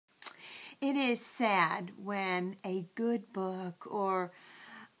It is sad when a good book or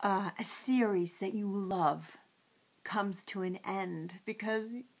a series that you love comes to an end because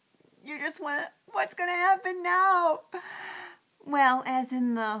you just want, what's going to happen now? Well, as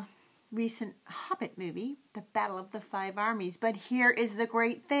in the recent Hobbit movie, The Battle of the Five Armies. But here is the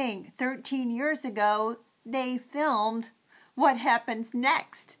great thing. 13 years ago, they filmed what happens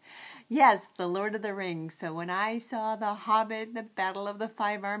next. Yes, The Lord of the Rings. So when I saw The Hobbit, The Battle of the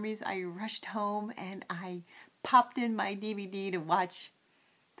Five Armies, I rushed home and I popped in my DVD to watch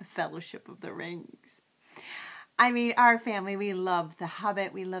The Fellowship of the Rings. I mean, our family, we love The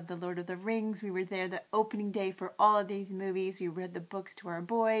Hobbit, we love The Lord of the Rings. We were there the opening day for all of these movies. We read the books to our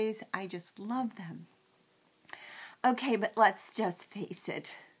boys. I just love them. Okay, but let's just face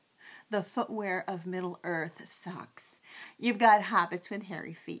it. The footwear of Middle-earth sucks. You've got hobbits with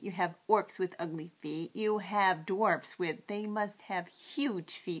hairy feet. You have orcs with ugly feet. You have dwarfs with, they must have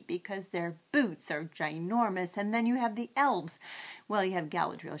huge feet because their boots are ginormous. And then you have the elves. Well, you have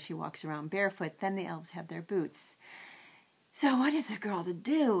Galadriel. She walks around barefoot. Then the elves have their boots. So what is a girl to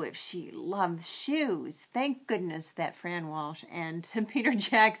do if she loves shoes? Thank goodness that Fran Walsh and Peter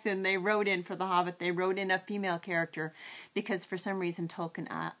Jackson, they wrote in for The Hobbit, they wrote in a female character because for some reason Tolkien,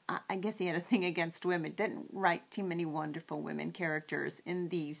 I guess he had a thing against women, didn't write too many wonderful women characters in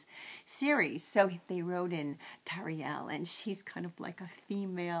these series. So they wrote in Tauriel, and she's kind of like a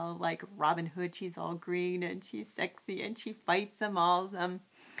female, like Robin Hood. She's all green and she's sexy and she fights them all.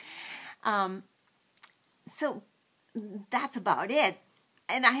 So that's about it.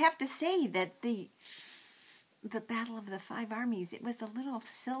 And I have to say that the Battle of the Five Armies, it was a little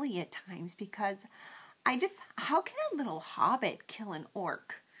silly at times because how can a little hobbit kill an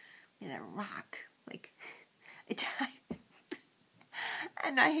orc with a rock? Like,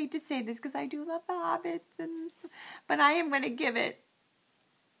 and I hate to say this because I do love the hobbits, but I am going to give it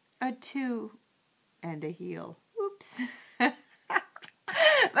a 2 and a heel. Oops.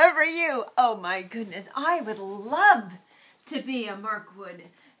 But for you, oh my goodness, I would love to be a Mirkwood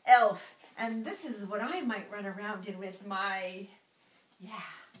elf. And this is what I might run around in with my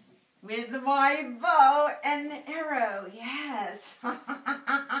bow and arrow. Yes.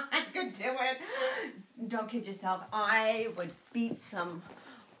 I could do it. Don't kid yourself. I would beat some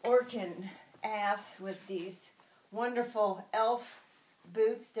orcan ass with these wonderful elf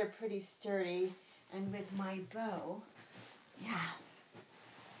boots. They're pretty sturdy. And with my bow, yeah.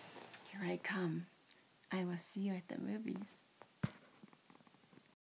 Here I come. I will see you at the movies.